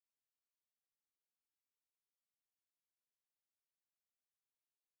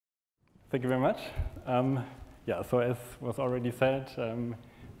Thank you very much. Yeah, so as was already said,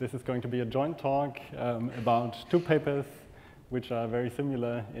 this is going to be a joint talk about two papers which are very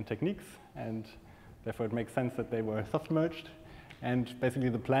similar in techniques, and therefore it makes sense that they were soft merged. And basically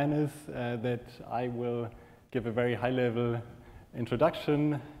the plan is that I will give a very high-level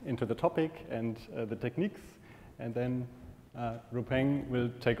introduction into the topic and the techniques, and then Rupeng will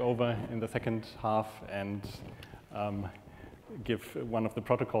take over in the second half and give one of the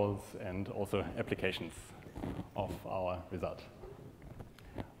protocols and also applications of our result.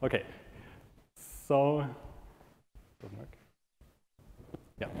 Okay, so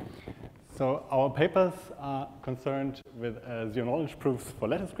yeah. So our papers are concerned with zero-knowledge proofs for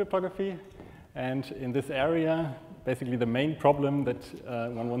lattice cryptography, and in this area, basically the main problem that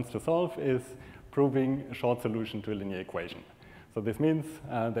one wants to solve is proving a short solution to a linear equation. So this means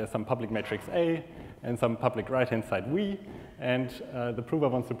there's some public matrix A and some public right-hand side V, and the prover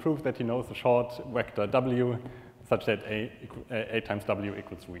wants to prove that he knows a short vector W such that A times W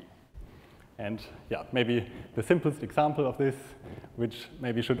equals V. And yeah, maybe the simplest example of this, which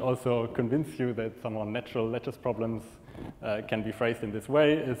maybe should also convince you that somehow natural lattice problems can be phrased in this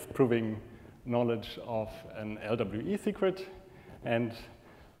way, is proving knowledge of an LWE secret. And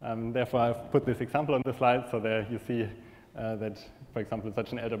therefore, I've put this example on the slide, so there you see that, for example,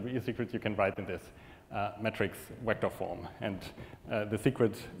 such an LWE secret you can write in this matrix vector form. And the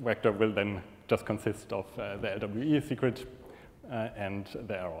secret vector will then just consist of the LWE secret and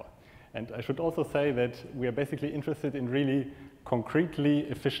the error. And I should also say that we are basically interested in really concretely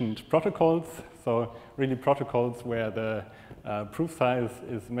efficient protocols, so really protocols where the proof size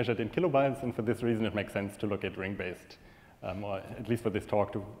is measured in kilobytes, and for this reason it makes sense to look at ring-based, or at least for this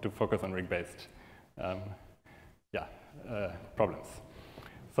talk to focus on ring-based problems.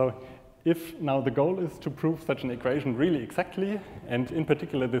 So if now the goal is to prove such an equation really exactly, and in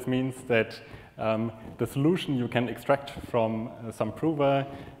particular this means that the solution you can extract from some prover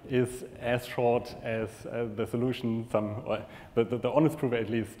is as short as the solution the honest prover at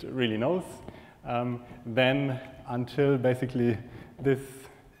least really knows, then until basically this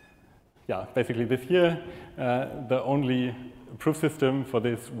year, the only proof system for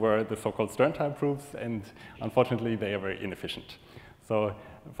this were the so-called Stern-type proofs, and unfortunately they are very inefficient. So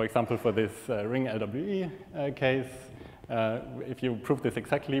for example, for this ring LWE case, if you prove this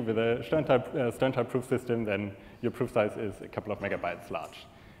exactly with a Stern-type proof system, then your proof size is a couple of megabytes large.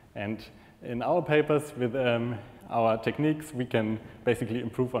 And in our papers with our techniques, we can basically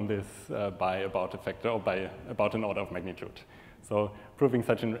improve on this by about a factor, or by about an order of magnitude. So proving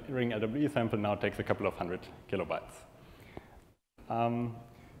such a ring LWE sample now takes a couple of 100 kilobytes.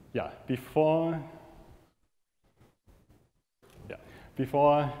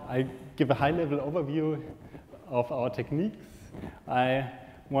 Before I give a high-level overview of our techniques, I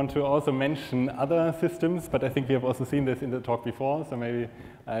want to also mention other systems, but I think we have also seen this in the talk before, so maybe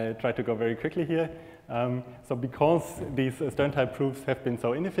I try to go very quickly here. So because these Stern-type proofs have been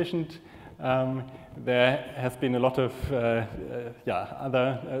so inefficient, there has been a lot of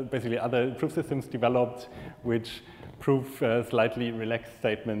other proof systems developed which prove slightly relaxed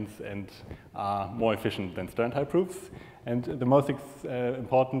statements and are more efficient than Stern-type proofs. And the most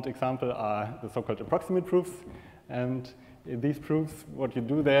important example are the so-called approximate proofs. And in these proofs, what you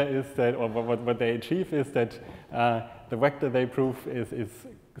do there is that, or what they achieve is that the vector they prove is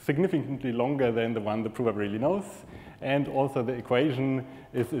significantly longer than the one the prover really knows, and also the equation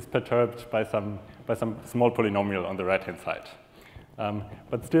is perturbed by some small polynomial on the right-hand side.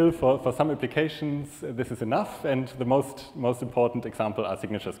 But still, for some applications, this is enough, and the most important example are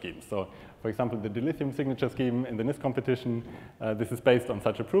signature schemes. So, for example, the dilithium signature scheme in the NIST competition, this is based on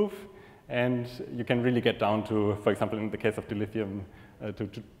such a proof, and you can really get down to, for example, in the case of dilithium, to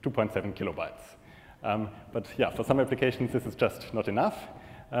 2.7 kilobytes. But yeah, for some applications, this is just not enough.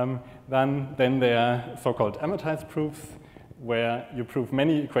 Then there are so-called amortized proofs, where you prove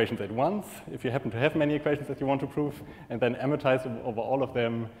many equations at once, if you happen to have many equations that you want to prove, and then amortize over all of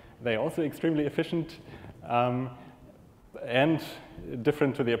them. They are also extremely efficient, and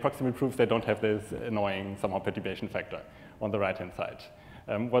different to the approximate proofs, they don't have this annoying somehow perturbation factor on the right-hand side.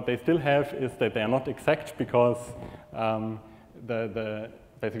 What they still have is that they are not exact because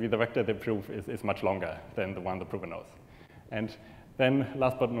basically the vector they prove is much longer than the one the prover knows. And then,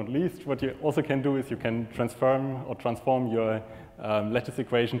 last but not least, what you also can do is you can transform your lattice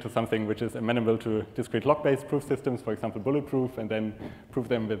equation to something which is amenable to discrete log-based proof systems, for example, bulletproof, and then prove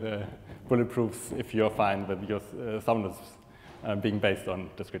them with bulletproofs if you're fine with your soundness being based on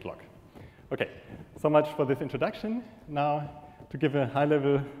discrete log. Okay, so much for this introduction. Now, to give a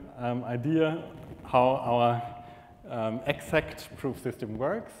high-level idea how our exact proof system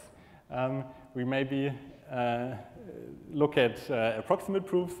works, we maybe look at approximate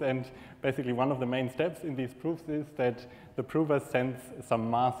proofs, and basically one of the main steps in these proofs is that the prover sends some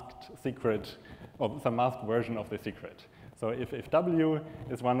masked secret, or some masked version of the secret. So if W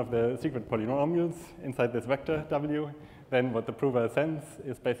is one of the secret polynomials inside this vector W, then what the prover sends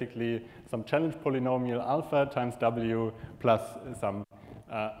is basically some challenge polynomial alpha times W plus some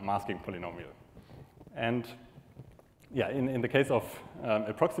masking polynomial. And yeah, in the case of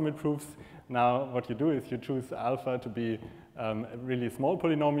approximate proofs, now what you do is you choose alpha to be a really small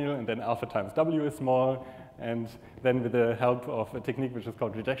polynomial, and then alpha times W is small, and then with the help of a technique which is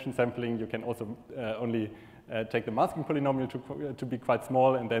called rejection sampling, you can also only take the masking polynomial to be quite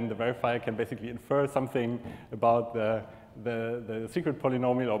small, and then the verifier can basically infer something about the secret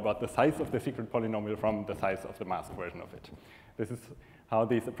polynomial or about the size of the secret polynomial from the size of the masked version of it. This is how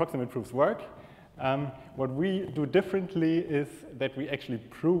these approximate proofs work. What we do differently is that we actually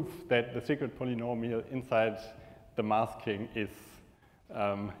prove that the secret polynomial inside the masking is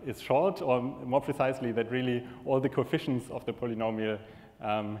short, or more precisely, that really all the coefficients of the polynomial,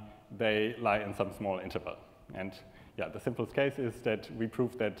 they lie in some small interval. And yeah, the simplest case is that we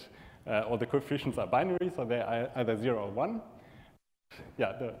prove that all the coefficients are binary, so they are either 0 or 1.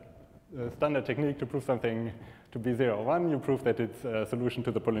 Yeah, the standard technique to prove something to be 0 or 1, you prove that it's a solution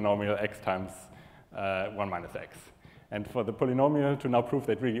to the polynomial x times 1 minus x. And for the polynomial to now prove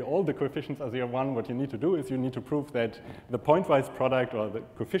that really all the coefficients are 0, 1, what you need to do is you need to prove that the pointwise product or the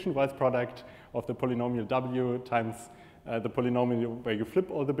coefficient-wise product of the polynomial W times the polynomial where you flip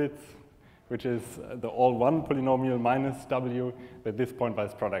all the bits, which is the all 1 polynomial minus W, that this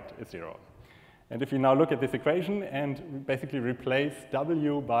pointwise product is 0. And if you now look at this equation and basically replace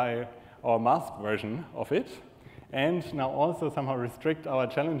W by our masked version of it, and now also somehow restrict our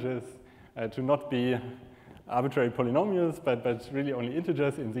challenges to not be arbitrary polynomials, but really only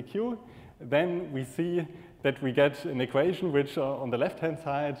integers in ZQ, then we see that we get an equation which on the left-hand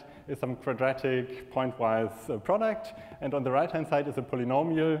side is some quadratic pointwise product, and on the right-hand side is a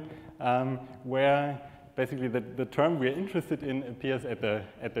polynomial where basically the term we're interested in appears at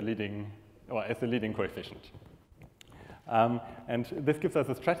the leading, or as the leading coefficient. And this gives us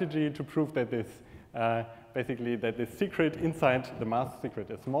a strategy to prove that this basically that the secret inside the masked secret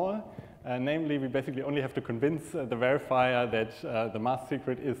is small. Namely, we basically only have to convince the verifier that the masked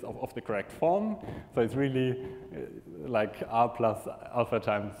secret is of the correct form. So it's really like R plus alpha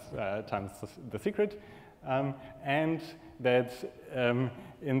times the secret. And that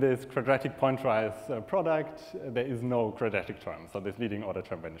in this quadratic pointwise product, there is no quadratic term. So this leading order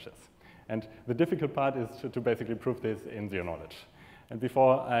term vanishes. And the difficult part is to basically prove this in zero knowledge. And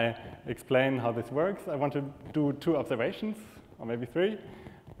before I explain how this works, I want to do 2 observations, or maybe 3.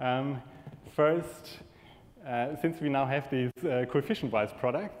 First, since we now have these coefficient-wise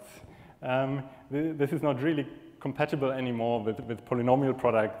products, this is not really compatible anymore with polynomial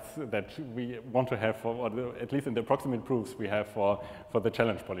products that we want to have, or at least in the approximate proofs we have for the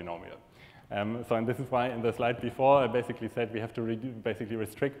challenge polynomial. And this is why in the slide before I basically said we have to basically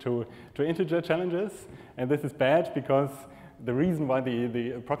restrict to integer challenges. And this is bad because the reason why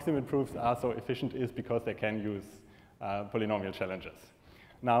the approximate proofs are so efficient is because they can use polynomial challenges.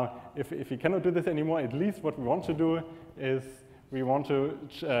 Now, if we cannot do this anymore, at least what we want to do is we want to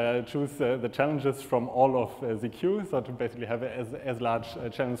choose the challenges from all of ZQ, so to basically have as large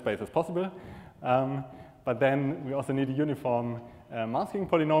challenge space as possible. But then we also need a uniform masking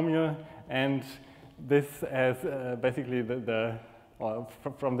polynomial, and this as basically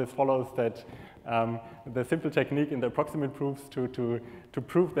from this follows that the simple technique in the approximate proofs to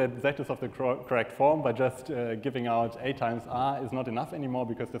prove that Z is of the correct form by just giving out A times R is not enough anymore,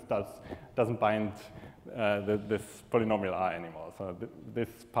 because this doesn't bind this polynomial R anymore. So this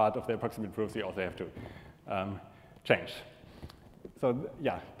part of the approximate proofs you also have to change. So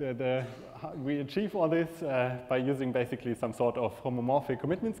yeah, we achieve all this by using basically some sort of homomorphic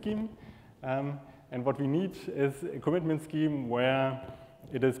commitment scheme. And what we need is a commitment scheme where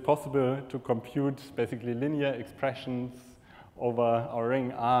it is possible to compute basically linear expressions over our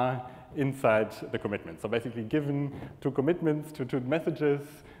ring R inside the commitment. So basically given 2 commitments to 2 messages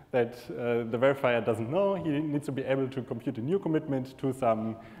that the verifier doesn't know, he needs to be able to compute a new commitment to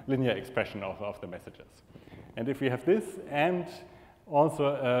some linear expression of the messages. And if we have this and also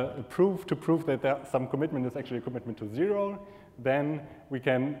a proof to prove that some commitment is actually a commitment to 0, then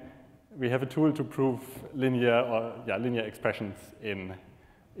we have a tool to prove linear expressions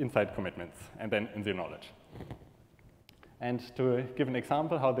inside commitments and then in zero knowledge. And to give an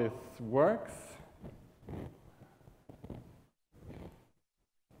example how this works,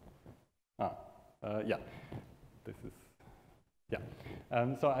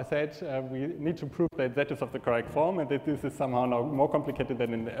 So I said we need to prove that Z is of the correct form, and that this is somehow now more complicated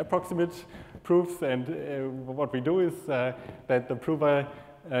than in the approximate proofs. And what we do is that the prover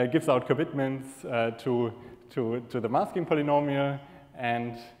gives out commitments to the masking polynomial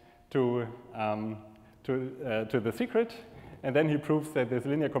and to the secret, and then he proves that this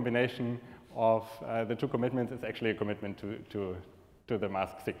linear combination of the two commitments is actually a commitment to the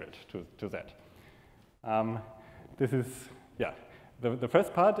mask secret, to Z. This is, yeah, the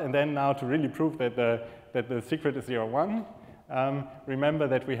first part, and then now to really prove that the secret is 0, 1, remember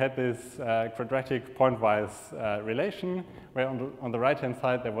that we had this quadratic pointwise relation, where on the right-hand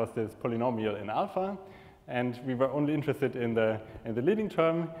side there was this polynomial in alpha, and we were only interested in the leading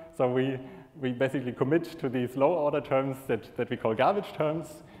term, so we basically commit to these low-order terms that we call garbage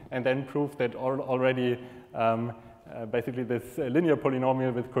terms, and then prove that already basically this linear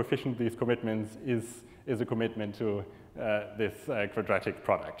polynomial with coefficient these commitments is a commitment to this quadratic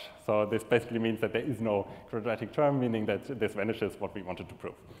product. So this basically means that there is no quadratic term, meaning that this vanishes what we wanted to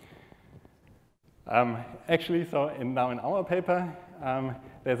prove. Actually, so now in our paper,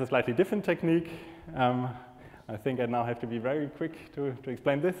 there's a slightly different technique. I think I now have to be very quick to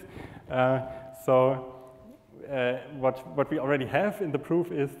explain this. What we already have in the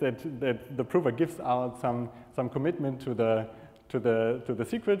proof is that the prover gives out some commitment to the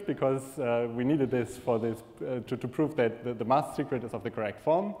secret, because we needed this for this to prove that the mask secret is of the correct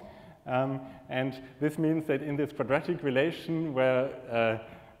form. And this means that in this quadratic relation where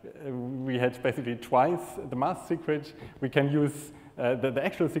we had basically twice the mask secret, we can use the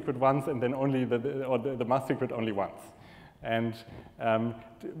actual secret once and then only the mask secret only once. And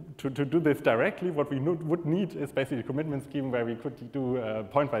to do this directly, what we would need is basically a commitment scheme where we could do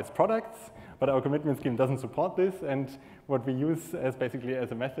pointwise products, but our commitment scheme doesn't support this. And what we use as basically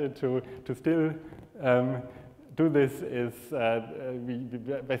as a method to still do this is we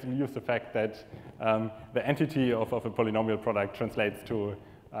basically use the fact that the entity of a polynomial product translates to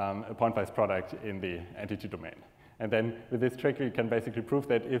a pointwise product in the entity domain. And then with this trick, we can basically prove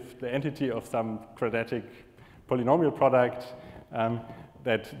that if the entity of some quadratic polynomial product,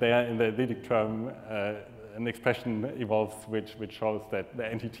 that there in the leading term, an expression evolves which shows that the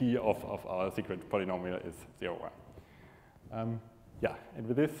entity of our secret polynomial is 0, 1. Yeah, and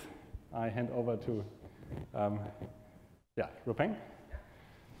with this, I hand over to Rupeng.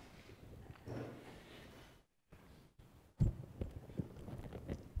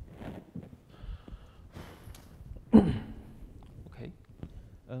 Okay,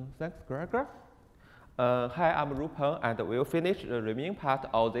 thanks, Gregor. Hi, I'm Rupeng, and we'll finish the remaining part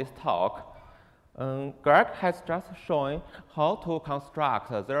of this talk. Greg has just shown how to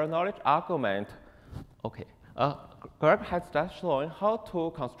construct a zero-knowledge argument. Okay, Greg has just shown how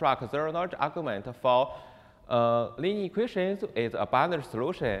to construct a zero-knowledge argument for linear equations with a binary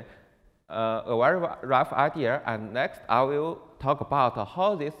solution, a very rough idea. And next, I will talk about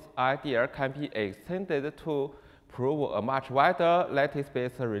how this idea can be extended to prove a much wider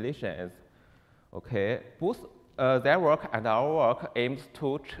lattice-based relations. Okay, both their work and our work aims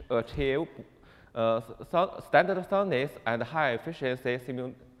to achieve standard soundness and high efficiency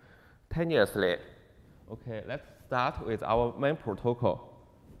simultaneously. Okay, let's start with our main protocol.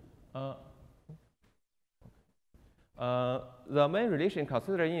 The main relation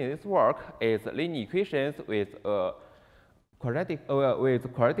considered in this work is linear equations with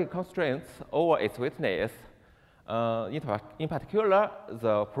quadratic constraints over its witness. In particular,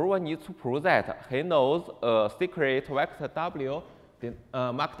 the prover needs to prove that he knows a secret vector W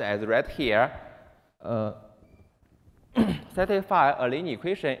marked as red here satisfy a linear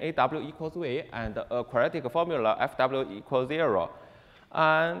equation AW equals V and a quadratic formula FW equals 0.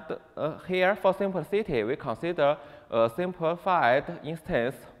 And here, for simplicity, we consider a simplified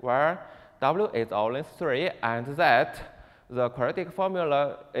instance where W is all length 3 and that the quadratic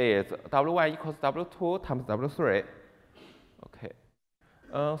formula is W1 equals W2 times W3. Okay.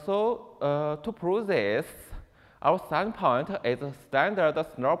 To prove this, our starting point is a standard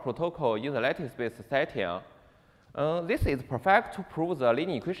Snell protocol in the lattice-based setting. This is perfect to prove the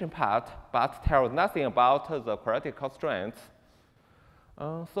linear equation part, but tells nothing about the quadratic constraints.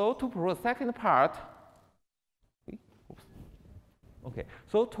 To prove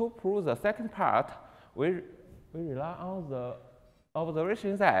the second part, we rely on the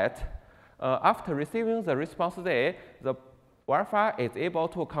observation that after receiving the response Z, the Wi-Fi is able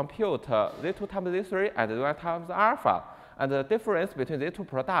to compute Z2 times Z3 and Z1 times alpha. And the difference between these two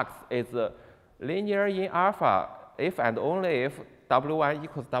products is linear in alpha if and only if W1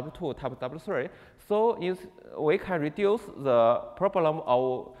 equals W2 times W3. So we can reduce the problem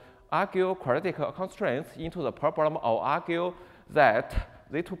of argue quadratic constraints into the problem of argue that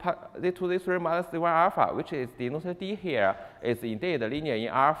Z2Z3 minus Z1 alpha, which is denoted D here, is indeed linear in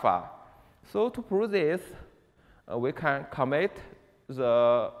alpha. So to prove this, we can commit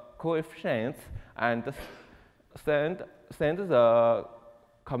the coefficients and send the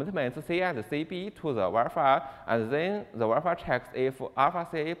commitments C and CB to the Wi-Fi, and then the Wi-Fi checks if alpha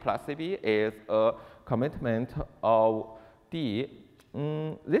C plus CB is a commitment of D.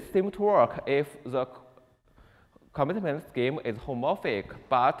 This seems to work if the commitment scheme is homomorphic,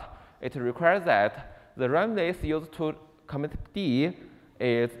 but it requires that the randomness used to commit D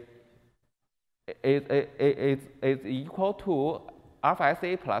is equal to alpha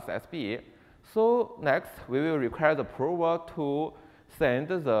SC plus SB. So next, we will require the prover to send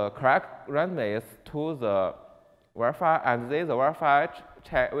the correct randomness to the Wi-Fi, and then the Wi-Fi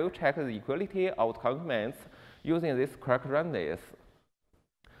will check the equality of commitments using this correct randomness.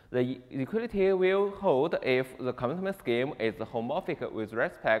 The equality will hold if the commitment scheme is homomorphic with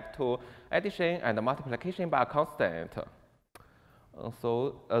respect to addition and multiplication by a constant.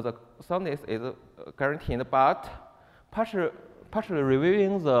 So the soundness is guaranteed, but partially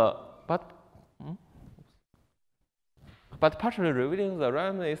revealing the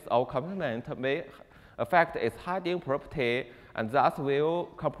randomness of commitment may affect its hiding property, and thus will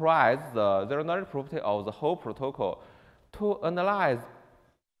compromise the zero-knowledge property of the whole protocol. To analyze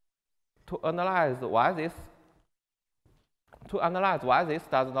why this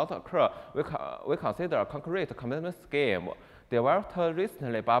does not occur, we consider a concrete commitment scheme developed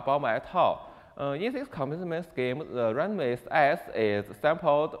recently by Baum et al. In this commitment scheme, the randomness S is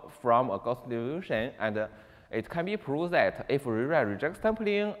sampled from a Gaussian distribution, and it can be proved that if we reject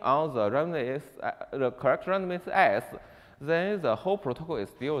sampling on the correct randomness S, then the whole protocol is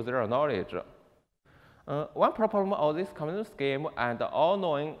still zero knowledge. One problem of this commitment scheme and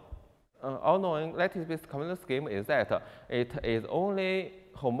all-knowing lattice-based commitment scheme is that it is only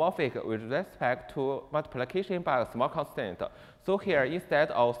homomorphic with respect to multiplication by a small constant. So here,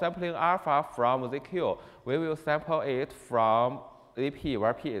 instead of sampling alpha from ZQ, we will sample it from ZP,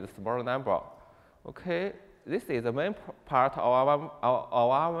 where P is a small number. Okay, this is the main part of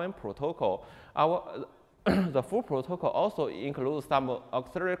our main protocol. The full protocol also includes some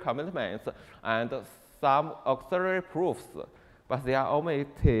auxiliary commitments and some auxiliary proofs, but they are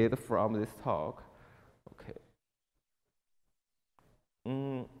omitted from this talk. Okay.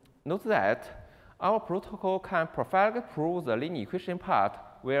 Note that our protocol can perfectly prove the linear equation part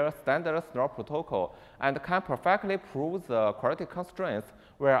via standard Snor protocol, and can perfectly prove the quadratic constraints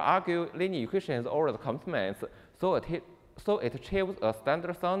where argue linear equations over the commitments, so it achieves a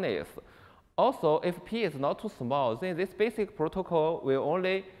standard soundness. Also, if P is not too small, then this basic protocol will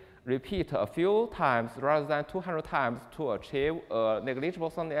only repeat a few times rather than 200 times to achieve a negligible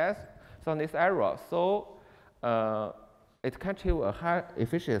soundness error. So it can achieve a high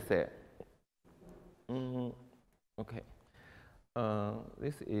efficiency. Okay.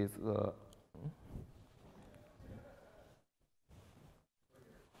 This is the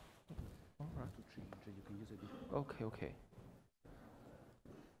okay.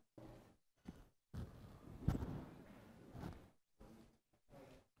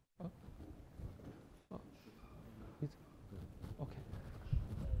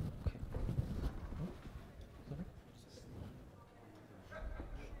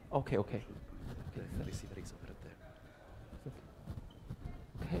 Okay. Okay.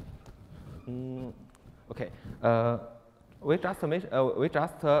 We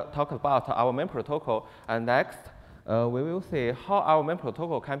just talked about our main protocol, and next we will see how our main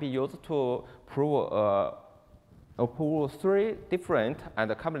protocol can be used to prove three different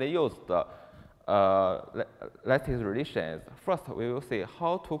and commonly used lattice relations. First, we will see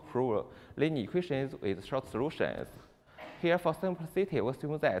how to prove linear equations with short solutions. Here, for simplicity, we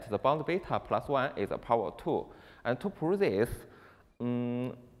assume that the bound beta plus 1 is a power 2. And to prove this,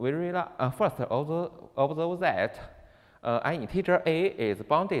 we first observe that an integer a is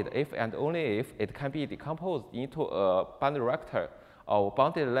bounded if and only if it can be decomposed into a boundary vector of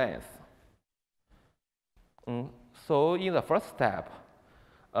bounded length. So in the first step,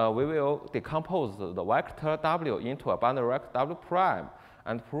 we will decompose the vector w into a boundary vector w prime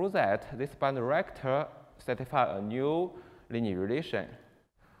and prove that this boundary vector satisfies a new linear relation.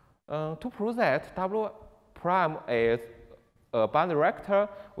 To prove that w prime is a boundary vector,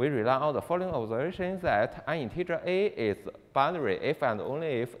 we rely on the following observation that an integer a is boundary if and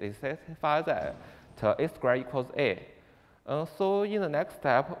only if it satisfies that a squared equals a. So in the next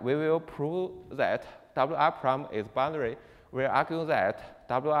step, we will prove that wi prime is boundary. We argue that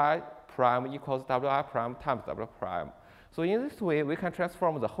wi prime equals wi prime times w prime. So in this way, we can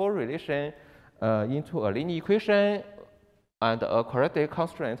transform the whole relation into a linear equation and a quadratic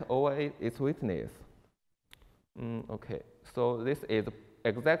constraint over its witness. Okay, so this is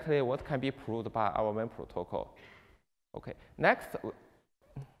exactly what can be proved by our main protocol. Okay, next,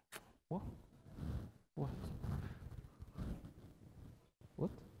 what?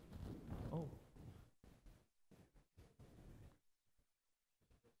 Oh.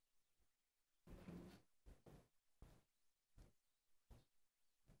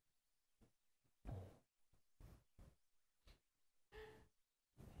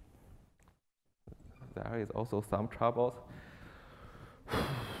 There is also some troubles.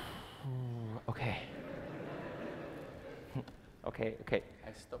 Okay. Okay.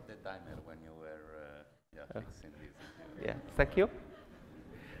 I stopped the timer when you were fixing this. Yeah, thank you.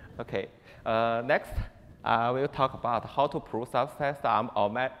 Okay. Next, we'll talk about how to prove subset sum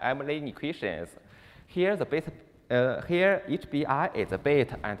of linear equations. Here, here each bi is a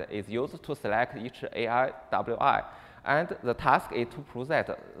bit and is used to select each ai wi. And the task is to prove that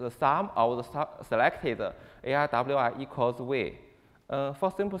the sum of the selected ai wi equals v.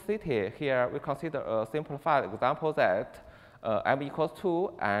 For simplicity, here we consider a simplified example that m equals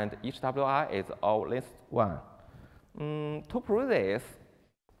 2 and each wi is of length 1. To prove this,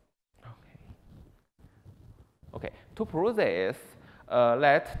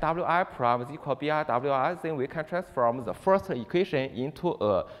 let wi prime is equal bi wi, then we can transform the first equation into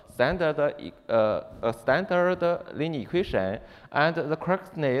a standard linear equation, and the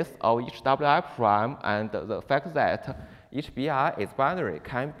correctness of each wi prime and the fact that each bi is binary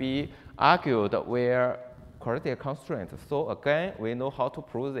can be argued where quadratic constraints. So again, we know how to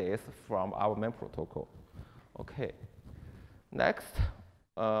prove this from our main protocol. Okay. Next,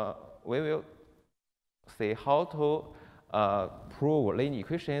 we will see how to prove linear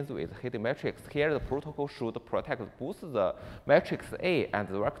equations with hidden matrix. Here, the protocol should protect both the matrix A and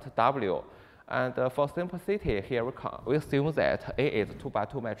the vector W. And for simplicity, here we assume that A is a 2 by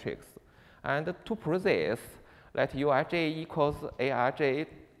 2 matrix. And to prove this, let Uij equals Aij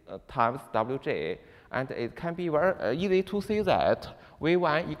times Wj. And it can be very easy to see that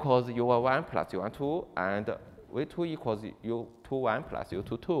V1 equals U1 plus U12, and V2 equals U21 plus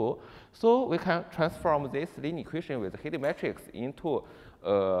U22. So we can transform this linear equation with hidden matrix into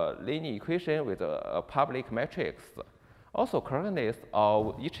a linear equation with a public matrix. Also, correctness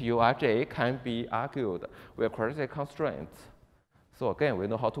of each Uij can be argued with quadratic constraints. So again, we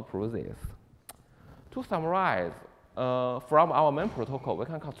know how to prove this. To summarize, from our main protocol, we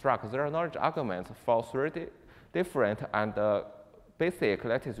can construct zero-knowledge arguments for 3 different and basic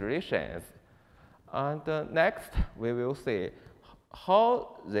lattice relations. And next, we will see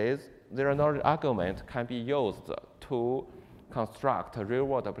how this zero-knowledge argument can be used to construct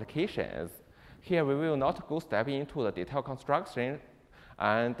real-world applications. Here, we will not go step into the detailed construction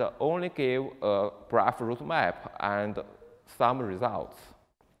and only give a graph roadmap and some results.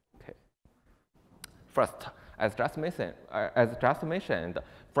 Okay. First, as just mentioned,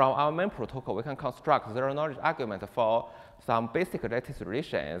 from our main protocol, we can construct zero-knowledge argument for some basic lattice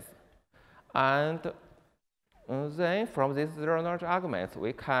relations. And then from these zero-knowledge arguments,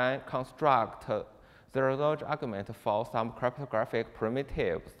 we can construct zero-knowledge argument for some cryptographic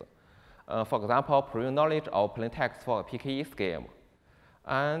primitives. For example, proving knowledge of plain text for a PKE scheme.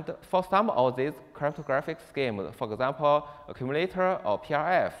 And for some of these cryptographic schemes, for example, accumulator or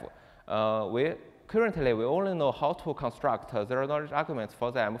PRF, currently we only know how to construct zero-knowledge arguments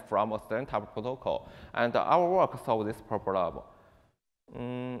for them from a certain type of protocol. And our work solves this problem.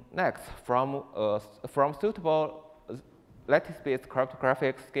 Next, from suitable lattice-based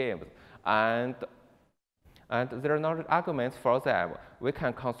cryptographic schemes and zero-knowledge arguments for them, we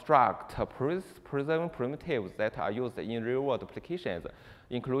can construct preserving primitives that are used in real-world applications,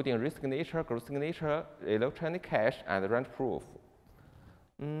 including ring signature, group signature, electronic cache, and rand proof.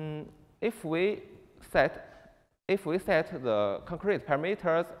 If we set the concrete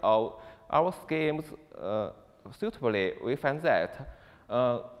parameters of our schemes suitably, we find that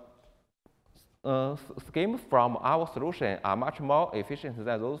schemes from our solution are much more efficient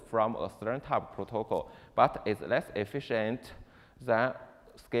than those from a certain type of protocol, but is less efficient than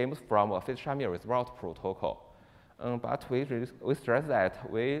schemes from a Fisher-Shamir without protocol. But we stress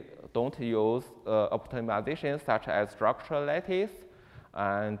that we don't use optimizations such as structural lattice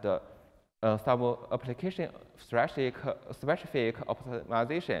and some application-specific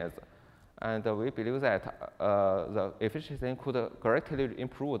optimizations. And we believe that the efficiency could greatly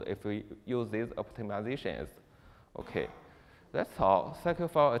improve if we use these optimizations. Okay, that's all. Thank you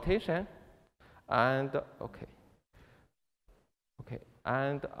for your attention. And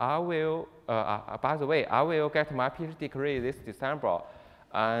and I will, by the way, I will get my PhD degree this December,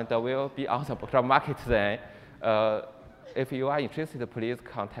 and will be on the job market then. If you are interested, please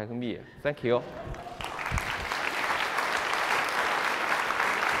contact me. Thank you.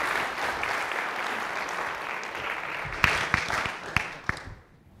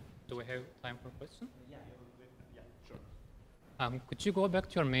 Do we have time for questions? Yeah, sure. Could you go back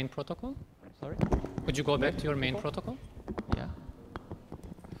to your main protocol? Sorry? Could you go back to your main protocol? Yeah.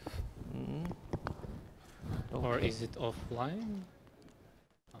 Okay. Or is it offline?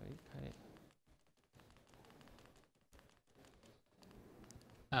 Okay.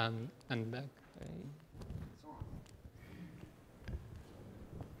 And back.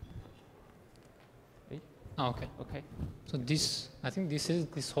 Okay. Oh, okay. Okay. So this, I think this is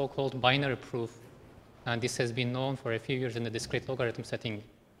the so-called binary proof. And this has been known for a few years in the discrete logarithm setting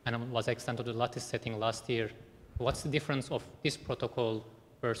and was extended to the lattice setting last year. What's the difference of this protocol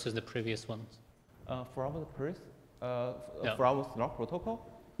versus the previous ones? From the previous, Yeah. from Snark protocol?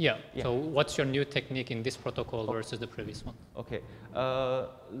 Yeah. Yeah. So what's your new technique in this protocol versus the previous one? Okay.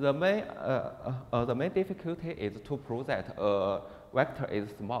 The main difficulty is to prove that a vector is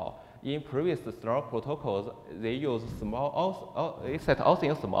small. In previous Snark protocols, they use small, they set all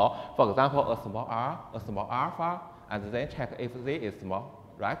things small. For example, a small r, a small alpha, and then check if z is small,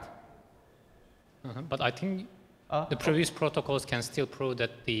 right? But I think the previous protocols can still prove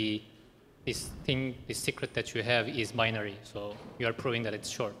that this secret that you have is binary. So you are proving that it's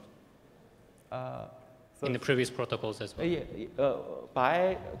short. In the previous protocols as well.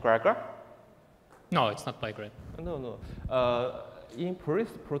 By Gregor? No, it's not by Greg. No. In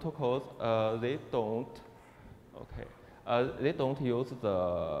previous protocols, they don't use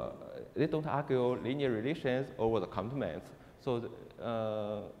they don't argue linear relations over the complements. So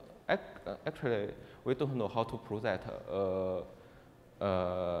actually, we don't know how to prove that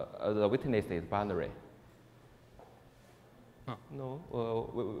the witness is binary. Huh. No,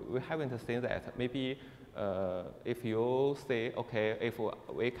 we haven't seen that. Maybe if you say, okay, if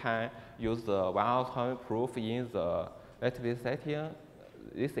we can use the one-out-time proof in the lattice setting,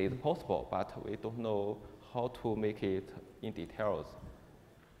 this is possible, but we don't know how to make it in details.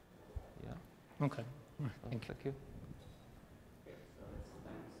 Yeah. Okay. Thank you. Thank you.